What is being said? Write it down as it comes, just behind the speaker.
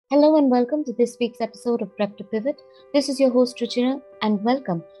Hello and welcome to this week's episode of Prep to Pivot. This is your host Ruchira and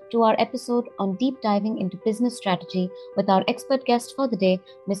welcome to our episode on deep diving into business strategy with our expert guest for the day,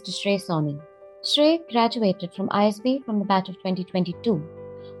 Mr. Shrey Sawhney. Shrey graduated from ISB from the batch of 2022.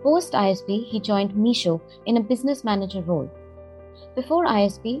 Post ISB, he joined Meesho in a business manager role. Before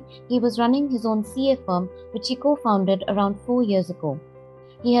ISB, he was running his own CA firm, which he co-founded around 4 years ago.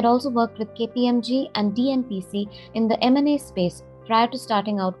 He had also worked with KPMG and DNPC in the M&A space prior to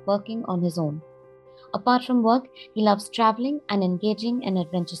starting out working on his own. Apart from work, he loves traveling and engaging in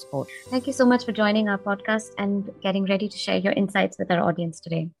adventure sport. Thank you so much for joining our podcast and getting ready to share your insights with our audience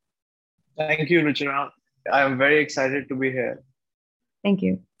today. Thank you, Ruchira. I am very excited to be here. Thank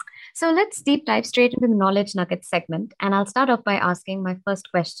you. So let's deep dive straight into the Knowledge Nuggets segment. And I'll start off by asking my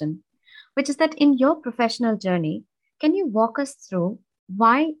first question, which is that in your professional journey, can you walk us through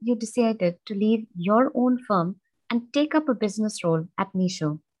why you decided to leave your own firm and take up a business role at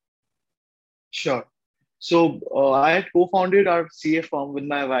Meesho? Sure. So I had co-founded our CA firm with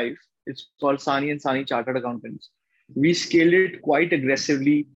my wife. It's called Sani and Sani Chartered Accountants. We scaled it quite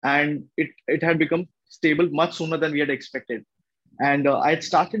aggressively and it had become stable much sooner than we had expected. And I had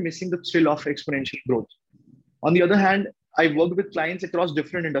started missing the thrill of exponential growth. On the other hand, I worked with clients across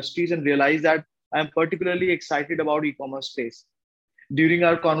different industries and realized that I'm particularly excited about e-commerce space. During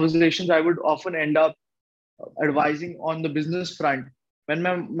our conversations, I would often end up advising on the business front when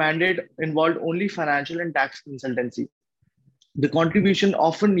my mandate involved only financial and tax consultancy. The contribution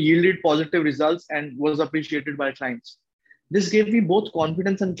often yielded positive results and was appreciated by clients. This gave me both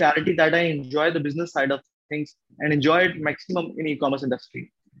confidence and clarity that I enjoy the business side of things and enjoy it maximum in e-commerce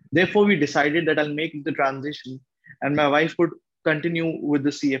industry. Therefore, we decided that I'll make the transition and my wife would continue with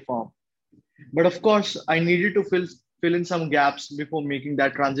the CA firm. But of course, I needed to fill in some gaps before making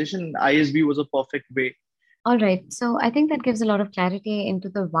that transition. ISB was a perfect way. All right. So I think that gives a lot of clarity into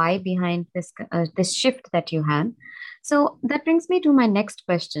the why behind this shift that you had. So that brings me to my next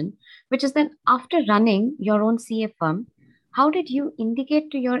question, which is that after running your own CA firm, how did you indicate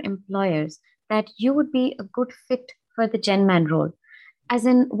to your employers that you would be a good fit for the Gen Man role? As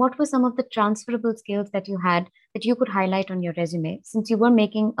in, what were some of the transferable skills that you had that you could highlight on your resume since you were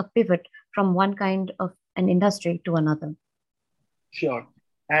making a pivot from one kind of an industry to another? Sure.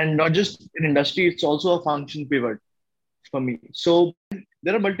 And not just in industry, it's also a function pivot for me. So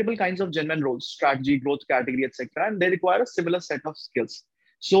there are multiple kinds of genuine roles, strategy, growth, category, etc. And they require a similar set of skills.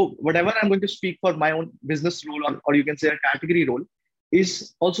 So whatever I'm going to speak for my own business role or you can say a category role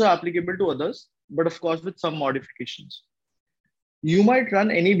is also applicable to others, but of course with some modifications. You might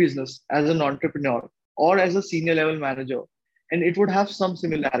run any business as an entrepreneur or as a senior level manager, and it would have some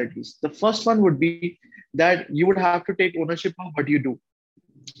similarities. The first one would be that you would have to take ownership of what you do.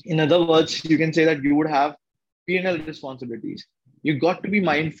 In other words, you can say that you would have P&L responsibilities. You got to be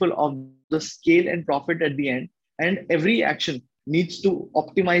mindful of the scale and profit at the end, and every action needs to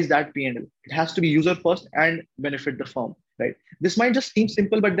optimize that P&L. It has to be user first and benefit the firm, right? This might just seem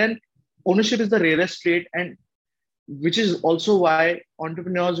simple, but then ownership is the rarest trait, and which is also why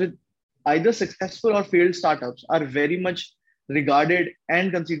entrepreneurs with either successful or failed startups are very much regarded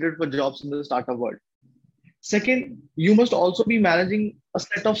and considered for jobs in the startup world. Second, you must also be managing a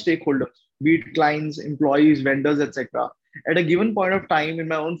set of stakeholders, be it clients, employees, vendors, etc. At a given point of time in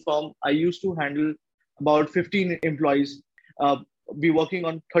my own firm, I used to handle about 15 employees, be working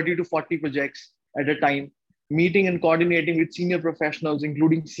on 30 to 40 projects at a time, meeting and coordinating with senior professionals,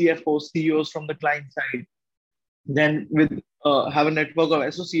 including CFOs, CEOs from the client side. Then with have a network of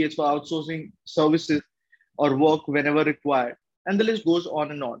associates for outsourcing services or work whenever required. And the list goes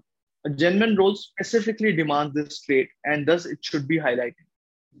on and on. A genuine role specifically demands this trait, and thus it should be highlighted.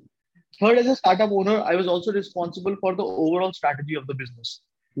 Third, as a startup owner, I was also responsible for the overall strategy of the business,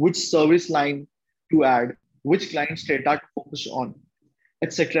 which service line to add, which client data to focus on,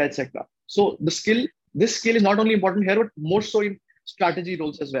 etc., etc. So this skill is not only important here, but more so in strategy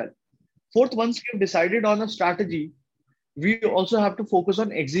roles as well. Fourth, once we've decided on a strategy, we also have to focus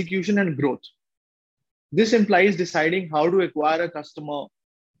on execution and growth. This implies deciding how to acquire a customer,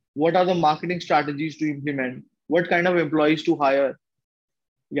 what are the marketing strategies to implement, what kind of employees to hire,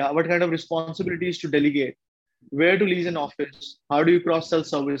 what kind of responsibilities to delegate, where to lease an office, how do you cross-sell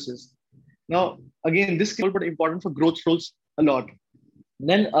services. Now, again, this skill is important for growth roles a lot.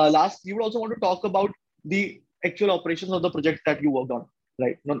 Then last, you would also want to talk about the actual operations of the project that you worked on,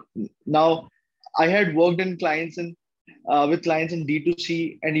 right? Now, I had worked in clients with clients in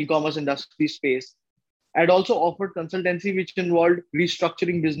D2C and e-commerce industry space. I'd also offered consultancy, which involved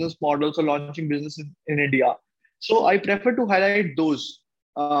restructuring business models or launching business in India. So I prefer to highlight those,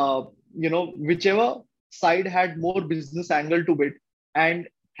 whichever side had more business angle to it and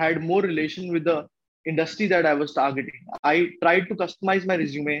had more relation with the industry that I was targeting. I tried to customize my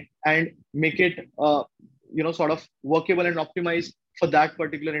resume and make it, sort of workable and optimized for that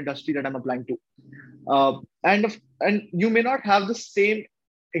particular industry that I'm applying to. Uh, and you may not have the same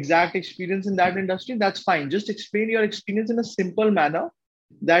exact experience in that industry. That's fine. Just explain your experience in a simple manner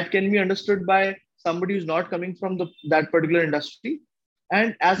that can be understood by somebody who's not coming from that particular industry,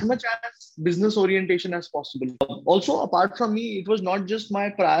 and as much as business orientation as possible. Also, apart from me, it was not just my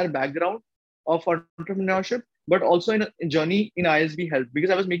prior background of entrepreneurship, but also in a journey in ISB Health, because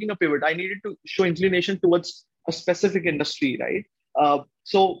I was making a pivot. I needed to show inclination towards a specific industry, right?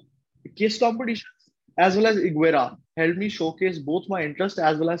 So case competitions as well as Iguera helped me showcase both my interest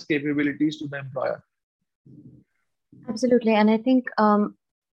as well as capabilities to the employer. Absolutely. And I think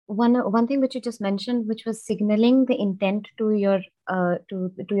one thing which you just mentioned, which was signaling the intent to your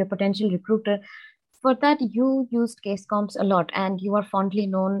potential recruiter, for that you used case comps a lot, and you are fondly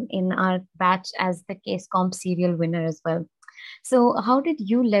known in our batch as the case comp serial winner as well. So how did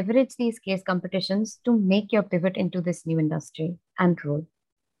you leverage these case competitions to make your pivot into this new industry and role?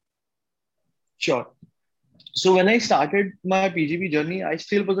 Sure. So when I started my PGP journey, I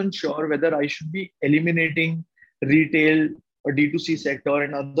still wasn't sure whether I should be eliminating retail or D2C sector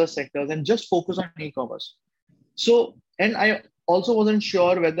and other sectors and just focus on e-commerce. So, and I also wasn't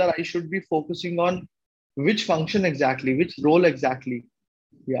sure whether I should be focusing on which function exactly, which role exactly.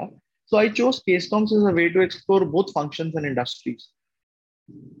 Yeah. So I chose case comps as a way to explore both functions and industries.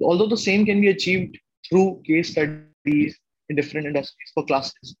 Although the same can be achieved through case studies in different industries for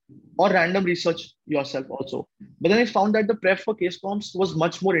classes or random research yourself also. But then I found that the prep for case comps was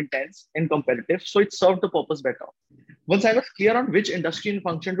much more intense and competitive, so it served the purpose better. Once I was clear on which industry and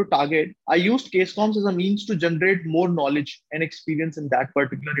function to target, I used case comps as a means to generate more knowledge and experience in that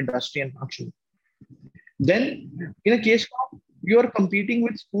particular industry and function. Then, in a case comp, you are competing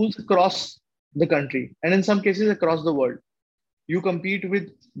with schools across the country and in some cases across the world. You compete with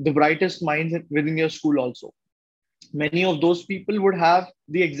the brightest minds within your school also. Many of those people would have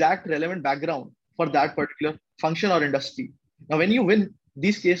the exact relevant background for that particular function or industry. Now, when you win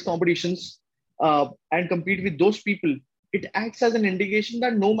these case competitions and compete with those people, it acts as an indication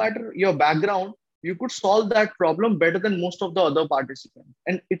that no matter your background, you could solve that problem better than most of the other participants.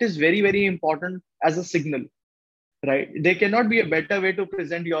 And it is very, very important as a signal, right? There cannot be a better way to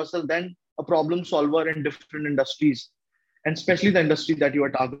present yourself than a problem solver in different industries, and especially the industry that you are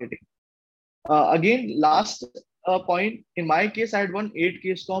targeting. Again, last point, in my case, I had won 8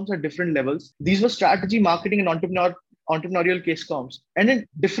 case comps at different levels. These were strategy, marketing, and entrepreneurial case comps, and in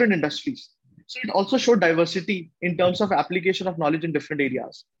different industries. So it also showed diversity in terms of application of knowledge in different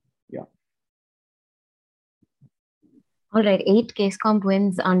areas. Yeah. All right, 8 case comp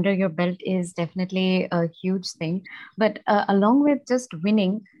wins under your belt is definitely a huge thing. But along with just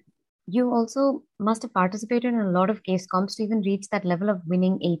winning, you also must have participated in a lot of case comps to even reach that level of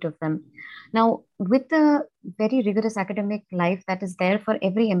winning 8 of them. Now, with the very rigorous academic life that is there for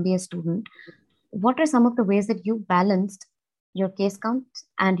every MBA student, what are some of the ways that you balanced your case comps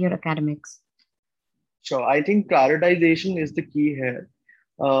and your academics? Sure. I think prioritization is the key here.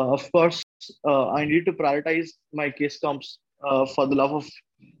 Of course, I need to prioritize my case comps for the love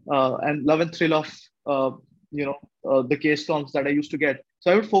and thrill of the case comps that I used to get.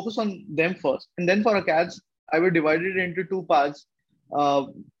 So I would focus on them first, and then for acads, I would divide it into 2 parts: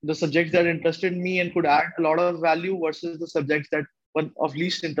 the subjects that interested me and could add a lot of value versus the subjects that were of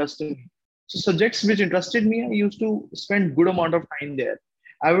least interest to me. So subjects which interested me, I used to spend good amount of time there.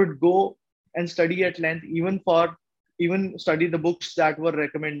 I would go and study at length, even study the books that were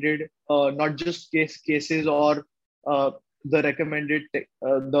recommended, not just cases or the recommended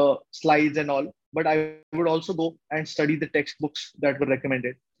the slides and all, but I would also go and study the textbooks that were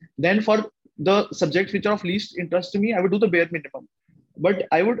recommended. Then for the subjects which are of least interest to me, I would do the bare minimum. But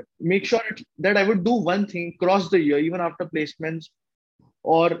I would make sure that I would do one thing across the year, even after placements,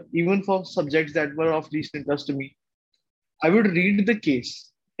 or even for subjects that were of least interest to me. I would read the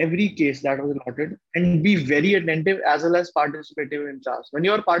case, every case that was allotted, and be very attentive as well as participative in class. When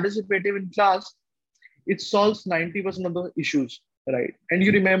you are participative in class, it solves 90% of the issues, right? And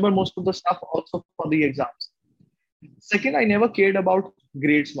you remember most of the stuff also for the exams. Second, I never cared about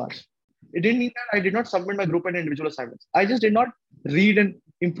grades much. It didn't mean that I did not submit my group and individual assignments. I just did not read and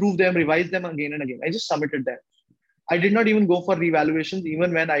improve them, revise them again and again. I just submitted them. I did not even go for revaluations,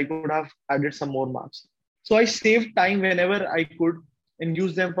 even when I could have added some more marks. So I saved time whenever I could and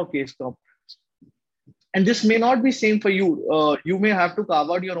use them for case comp. And this may not be same for you. You may have to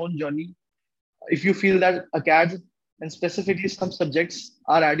carve out your own journey. If you feel that acads and specifically some subjects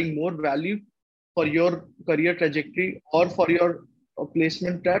are adding more value for your career trajectory or for your a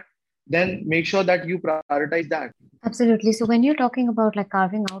placement prep, then make sure that you prioritize that. Absolutely. So when you're talking about like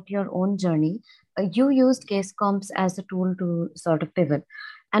carving out your own journey, you used case comps as a tool to sort of pivot.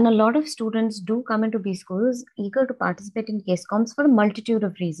 And a lot of students do come into B schools eager to participate in case comps for a multitude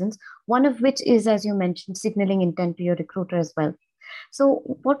of reasons, one of which is, as you mentioned, signaling intent to your recruiter as well. So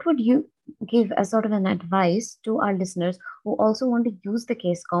what would you give as sort of an advice to our listeners who also want to use the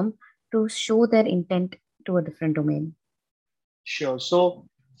case comp to show their intent to a different domain? Sure. So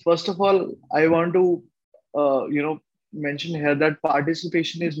first of all, I want to mention here that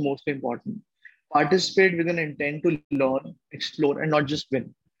participation is most important. Participate with an intent to learn, explore, and not just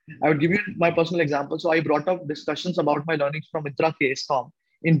win. I would give you my personal example. So I brought up discussions about my learnings from Mintra case form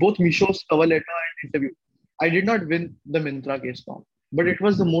in both Misho's cover letter and interview. I did not win the Mintra case form, but it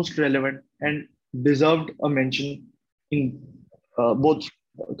was the most relevant and deserved a mention in both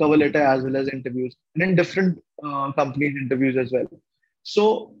cover letter as well as interviews and in different companies interviews as well.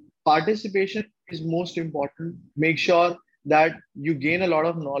 So participation is most important. Make sure that you gain a lot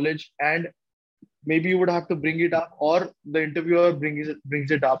of knowledge, and maybe you would have to bring it up, or the interviewer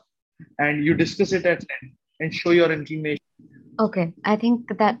brings it up, and you discuss it at length and show your inclination. Okay, I think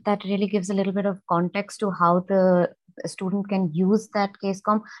that really gives a little bit of context to how the student can use that case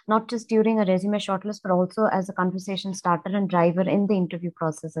comp, not just during a resume shortlist, but also as a conversation starter and driver in the interview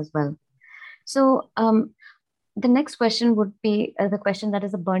process as well. So, the next question would be the question that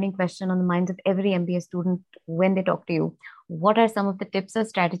is a burning question on the minds of every MBA student when they talk to you. What are some of the tips or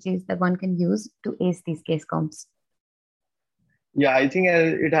strategies that one can use to ace these case comps? Yeah, I think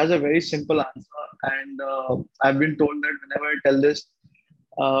it has a very simple answer, and I've been told that whenever I tell this,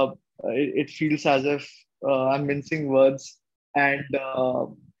 it feels as if I'm mincing words, and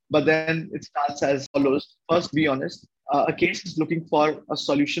but then it starts as follows. First, be honest. A case is looking for a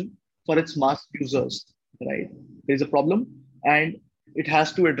solution for its mass users, right? There's a problem, and it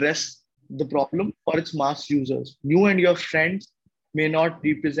has to address the problem for its mass users. You and your friends may not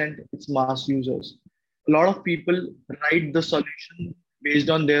represent its mass users. A lot of people write the solution based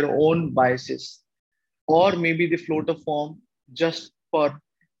on their own biases, or maybe they float a form just for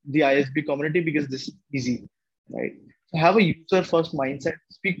the ISB community because this is easy, right? So have a user first mindset.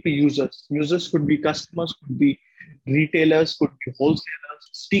 Speak to users. Users could be customers, could be retailers, could be wholesalers.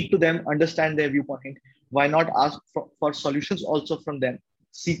 Speak to them, understand their viewpoint. Why not ask for solutions also from them?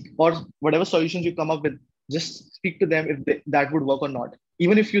 Seek, or whatever solutions you come up with, just speak to them if that would work or not.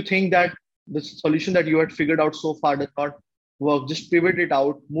 Even if you think that the solution that you had figured out so far does not work, just pivot it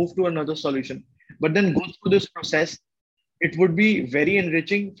out, move to another solution. But then go through this process. It would be very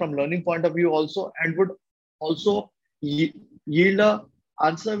enriching from learning point of view also, and would also yield a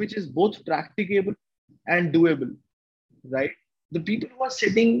answer which is both practicable and doable, right? The people who are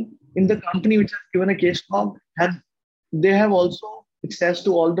sitting in the company which has given a case comp, they have also access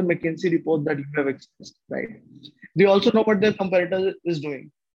to all the McKinsey reports that you have accessed, right? They also know what their competitor is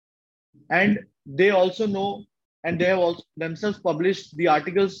doing, and they also know, and they have also themselves published the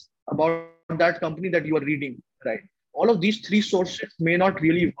articles about that company that you are reading, right? All of these three sources may not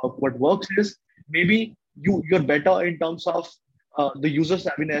really work. What works is maybe you're better in terms of the user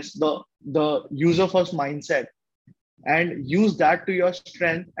savviness, the user first mindset, and use that to your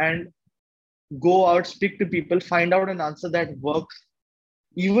strength, and go out, speak to people, find out an answer that works.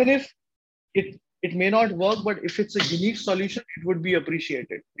 Even if it may not work, but if it's a unique solution, it would be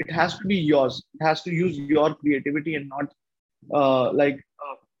appreciated. It has to be yours. It has to use your creativity and not like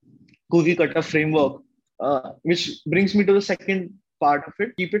cookie cutter framework. Which brings me to the second part of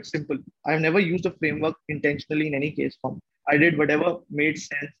it. Keep it simple. I've never used a framework intentionally in any case form. I did whatever made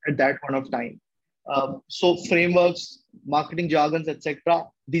sense at that point of time. So frameworks, marketing jargons, etc.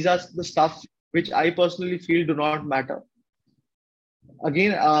 These are the stuff which I personally feel do not matter.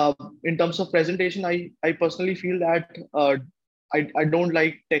 Again, in terms of presentation, I personally feel that I don't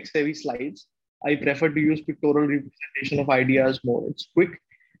like tech-savvy slides. I prefer to use pictorial representation of ideas more. It's quick,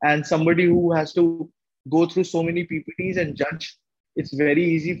 and somebody who has to go through so many PPTs and judge, it's very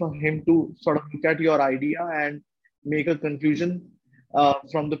easy for him to sort of look at your idea and make a conclusion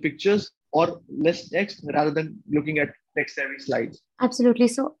from the pictures or less text rather than looking at tech-savvy slides. Absolutely.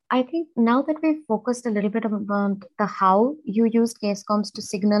 So I think now that we've focused a little bit about the how you used case comps to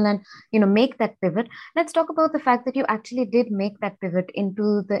signal and make that pivot, let's talk about the fact that you actually did make that pivot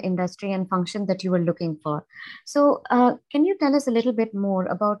into the industry and function that you were looking for. So can you tell us a little bit more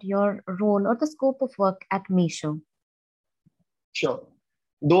about your role or the scope of work at Misho? Sure.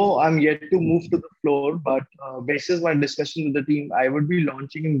 Though I'm yet to move to the floor, but basis my discussion with the team, I would be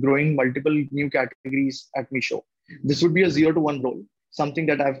launching and growing multiple new categories at Misho. This would be a 0 to 1 role, something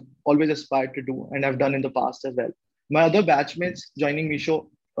that I've always aspired to do and I've done in the past as well. My other batchmates joining Misho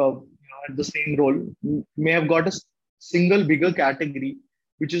at the same role may have got a single bigger category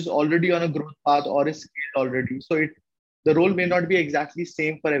which is already on a growth path or is scaled already. So the role may not be exactly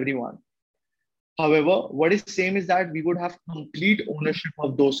same for everyone. However, what is same is that we would have complete ownership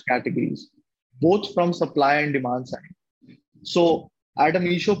of those categories, both from supply and demand side. So at a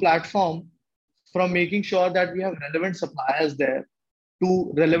Misho platform, from making sure that we have relevant suppliers there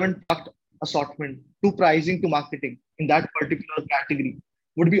to relevant product assortment to pricing to marketing in that particular category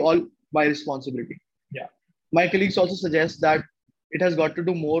would be all my responsibility. Yeah. My colleagues also suggest that it has got to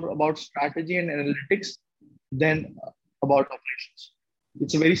do more about strategy and analytics than about operations.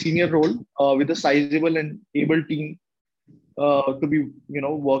 It's a very senior role with a sizable and able team to be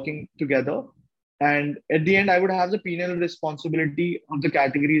working together. And at the end, I would have the penal responsibility of the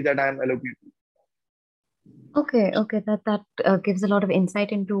categories that I am allocated. Okay, that gives a lot of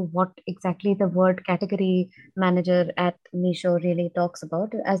insight into what exactly the word category manager at Misho really talks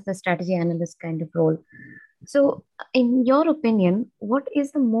about as the strategy analyst kind of role. So, in your opinion, what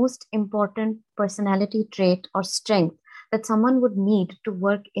is the most important personality trait or strength that someone would need to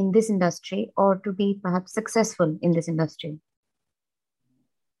work in this industry or to be perhaps successful in this industry?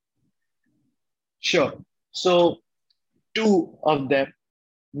 Sure. So, two of them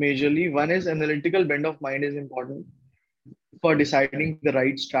majorly. One is analytical bend of mind is important for deciding the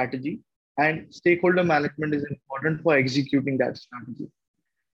right strategy, and stakeholder management is important for executing that strategy.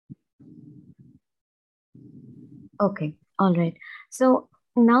 Okay, all right. So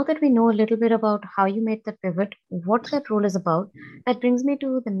now that we know a little bit about how you made the pivot, what that role is about, that brings me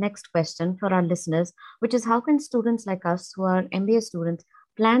to the next question for our listeners, which is how can students like us who are MBA students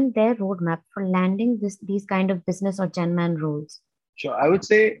plan their roadmap for landing these kind of business or Gen Man roles? Sure. I would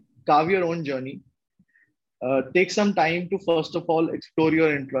say carve your own journey. Take some time to first of all explore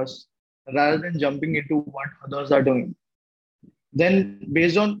your interests rather than jumping into what others are doing. Then,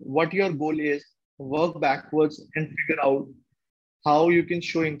 based on what your goal is, work backwards and figure out how you can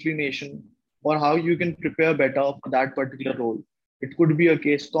show inclination or how you can prepare better for that particular role. It could be a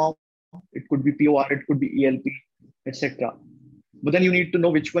case comp, it could be POR, it could be ELP, etc. But then you need to know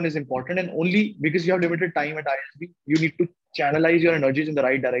which one is important, and only because you have limited time at ISB, you need to channelize your energies in the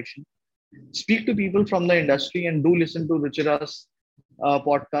right direction. Speak to people from the industry and do listen to Ruchira's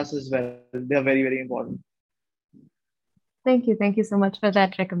podcast as well. They are very, very important. Thank you. Thank you so much for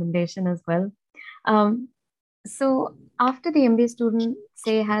that recommendation as well. So after the MBA student,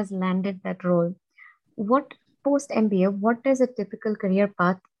 say, has landed that role, what post MBA, what does a typical career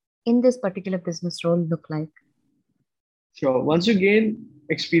path in this particular business role look like? Sure. Once you gain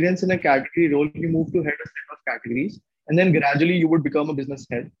experience in a category role, you move to head a set of categories, and then gradually you would become a business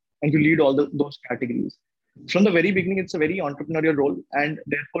head and you lead all those categories. From the very beginning, it's a very entrepreneurial role, and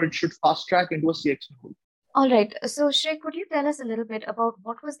therefore it should fast track into a CX role. All right. So, Shrey, could you tell us a little bit about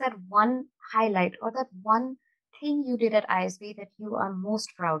what was that one highlight or that one thing you did at ISB that you are most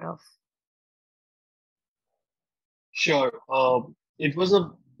proud of? Sure. It was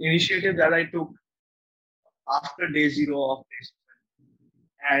an initiative that I took after day zero of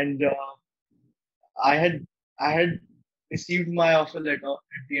placement, and I had received my offer letter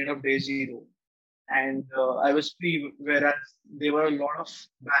at the end of day zero, and I was free. Whereas there were a lot of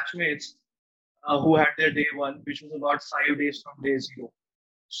batchmates who had their day one, which was about 5 days from day zero.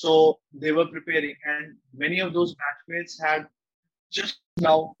 So they were preparing, and many of those batchmates had just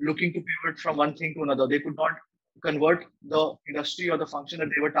now looking to pivot from one thing to another. They could not convert the industry or the function that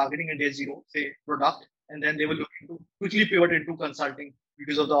they were targeting in day zero, say product, and then they were looking to quickly pivot into consulting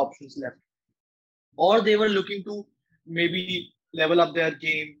because of the options left. Or they were looking to maybe level up their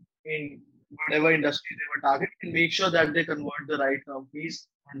game in whatever industry they were targeting and make sure that they convert the right companies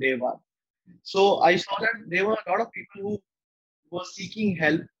on day one. So I saw that there were a lot of people who were seeking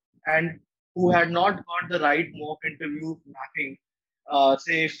help and who had not got the right mock interview mapping.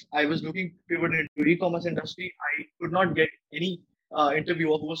 Say if I was looking to pivot into e-commerce industry, I could not get any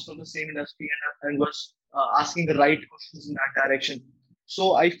interviewer who was from the same industry and was asking the right questions in that direction.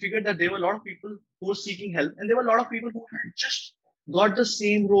 So I figured that there were a lot of people who were seeking help, and there were a lot of people who had just got the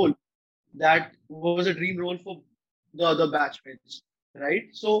same role that was a dream role for the other batchmates, right?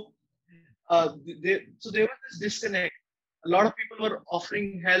 So there was this disconnect. A lot of people were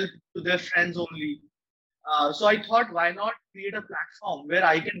offering help to their friends only. So I thought, why not create a platform where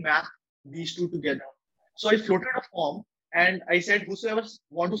I can map these two together? So I floated a form and I said, whosoever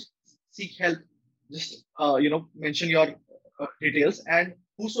want to seek help, just mention your details, and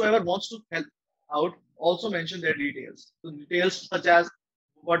whosoever wants to help out also mention their details. So details such as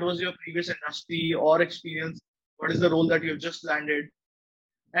what was your previous industry or experience, what is the role that you've just landed,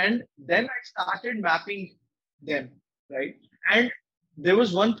 and then I started mapping them, right? And there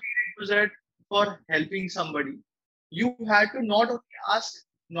was one prerequisite for helping somebody. You had to not only ask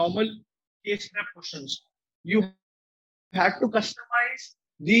normal case prep questions, you had to customize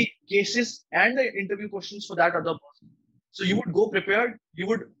the cases and the interview questions for that other person. So you would go prepared, you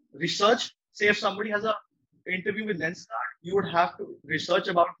would research. Say if somebody has a interview with Lenskart, you would have to research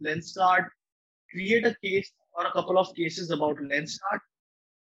about Lenskart, create a case or a couple of cases about Lenskart,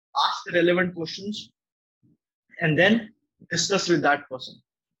 ask the relevant questions, and then discuss with that person.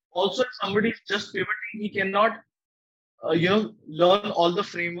 Also, if somebody is just pivoting, he cannot, learn all the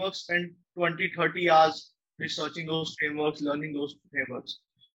frameworks, spend 20, 30 hours researching those frameworks, learning those frameworks.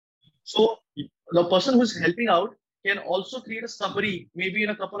 So the person who's helping out can also create a summary, maybe in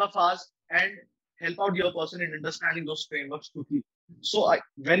a couple of hours, and help out the other person in understanding those frameworks quickly. So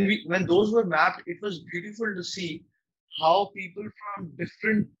when those were mapped, it was beautiful to see how people from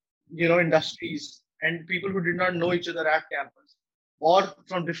different industries and people who did not know each other at campus or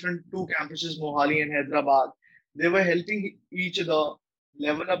from different two campuses, Mohali and Hyderabad, they were helping each other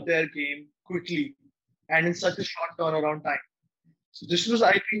level up their game quickly and in such a short turnaround time. So this was,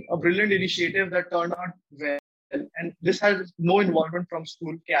 I think, a brilliant initiative that turned out well, and this has no involvement from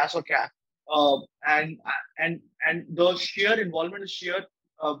school, CAS or CAC, and the sheer involvement, the sheer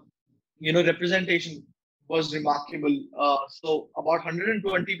representation was remarkable. So about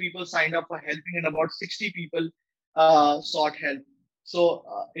 120 people signed up for helping, and about 60 people sought help. So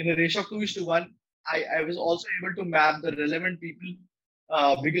in a ratio of 2:1, I was also able to map the relevant people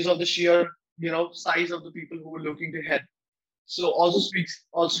because of the sheer size of the people who were looking to help. So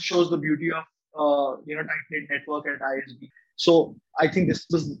also shows the beauty of tight knit network at ISB. So I think this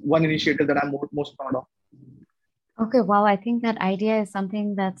was one initiative that I'm most proud of. Okay, wow. I think that idea is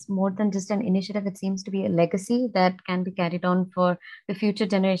something that's more than just an initiative. It seems to be a legacy that can be carried on for the future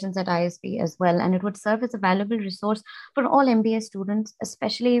generations at ISB as well. And it would serve as a valuable resource for all MBA students,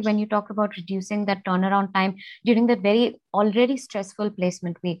 especially when you talk about reducing that turnaround time during that very already stressful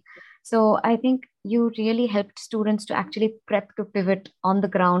placement week. So I think you really helped students to actually prep to pivot on the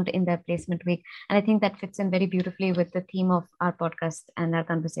ground in their placement week. And I think that fits in very beautifully with the theme of our podcast and our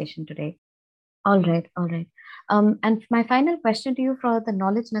conversation today. All right, all right. And my final question to you for the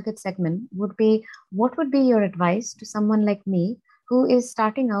Knowledge Nugget segment would be, what would be your advice to someone like me who is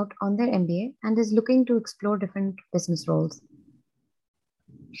starting out on their MBA and is looking to explore different business roles?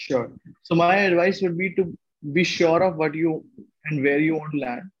 Sure. So my advice would be to be sure of what you and where you want to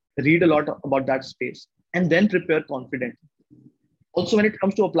land. Read a lot about that space and then prepare confidently. Also, when it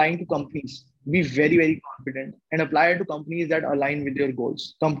comes to applying to companies, be very, very confident and apply to companies that align with your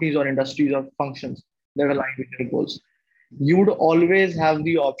goals, companies or industries or functions that align with your goals. You would always have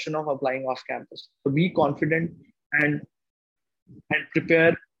the option of applying off campus. So be confident and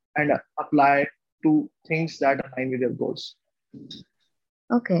prepare and apply to things that align with your goals.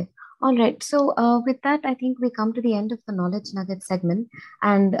 Okay. All right. So with that, I think we come to the end of the Knowledge Nugget segment.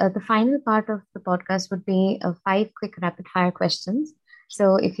 And the final part of the podcast would be 5 quick rapid fire questions.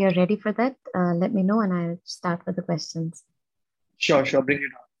 So if you're ready for that, let me know and I'll start with the questions. Sure. Bring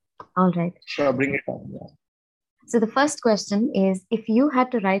it on. All right. Sure. Bring it on. Yeah. So the first question is, if you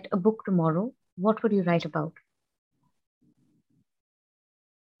had to write a book tomorrow, what would you write about?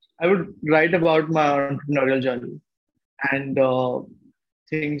 I would write about my entrepreneurial journey and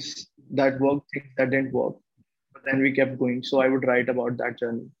things that worked, things that didn't work. But then we kept going. So I would write about that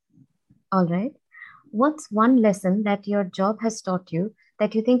journey. All right. What's one lesson that your job has taught you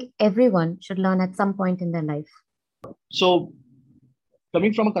that you think everyone should learn at some point in their life? So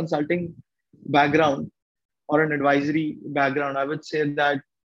coming from a consulting background or an advisory background, I would say that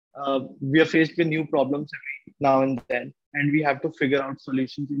we are faced with new problems every now and then, and we have to figure out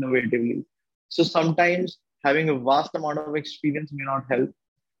solutions innovatively. So sometimes having a vast amount of experience may not help,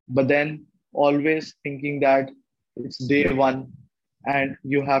 but then always thinking that it's day one and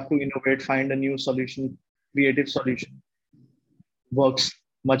you have to innovate, find a new solution, creative solution works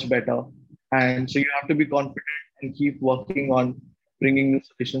much better. And so you have to be confident and keep working on bringing new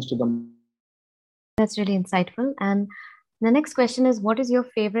solutions to them. That's really insightful. And the next question is, what is your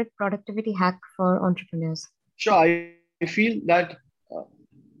favorite productivity hack for entrepreneurs? Sure. I feel that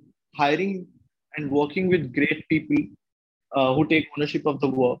hiring and working with great people who take ownership of the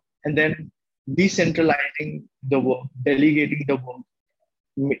work and then decentralizing the work, delegating the work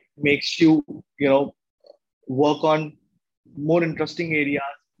makes you, work on more interesting areas.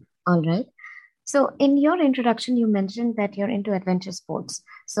 All right. So in your introduction, you mentioned that you're into adventure sports.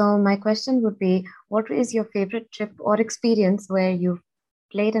 So my question would be, what is your favorite trip or experience where you've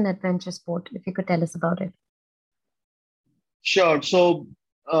played an adventure sport? If you could tell us about it. Sure. So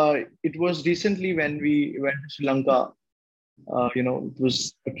It was recently when we went to Sri Lanka. It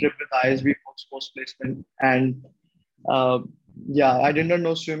was a trip with ISB post placement, and uh, yeah, I did not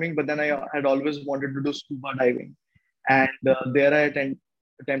know swimming, but then I had always wanted to do scuba diving, and there I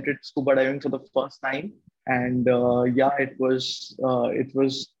attempted scuba diving for the first time, and yeah, it was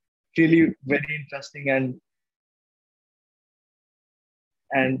really very interesting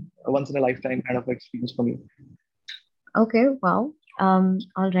and once in a lifetime kind of experience for me. Okay, wow.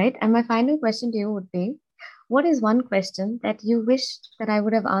 All right. And my final question to you would be, what is one question that you wish that I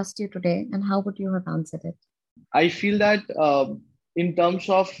would have asked you today, and how would you have answered it? I feel that in terms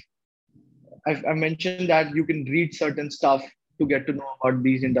of I mentioned that you can read certain stuff to get to know about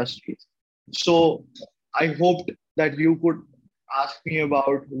these industries. So I hoped that you could ask me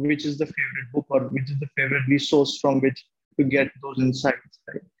about which is the favorite book or which is the favorite resource from which to get those insights.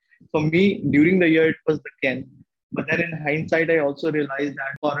 Right? For me, during the year, it was the Ken. But then in hindsight, I also realized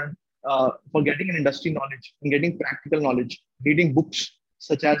that for getting an industry knowledge and getting practical knowledge, reading books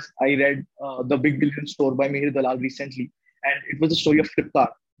such as I read The Big Billion Store by Mihir Dalal recently, and it was the story of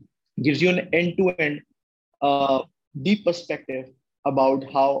Flipkart, gives you an end-to-end deep perspective about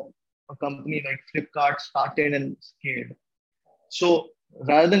how a company like Flipkart started and scaled. So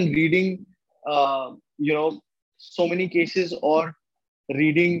rather than reading, so many cases or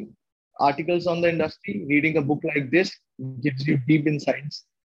reading articles on the industry, reading a book like this gives you deep insights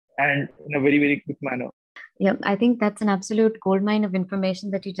and in a very, very quick manner. Yeah, I think that's an absolute goldmine of information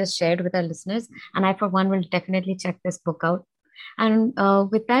that you just shared with our listeners. And I, for one, will definitely check this book out. And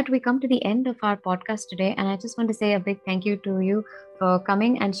with that, we come to the end of our podcast today. And I just want to say a big thank you to you for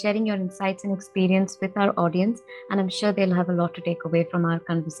coming and sharing your insights and experience with our audience. And I'm sure they'll have a lot to take away from our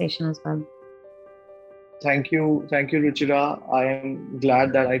conversation as well. Thank you, Ruchira. I am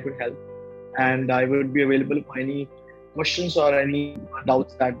glad that I could help, and I would be available for any questions or any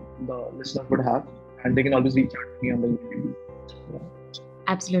doubts that the listeners would have, and they can always reach out to me on the LinkedIn.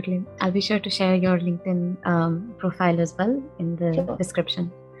 Absolutely. I'll be sure to share your LinkedIn profile as well in the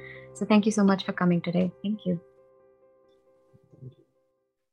description. So thank you so much for coming today. Thank you.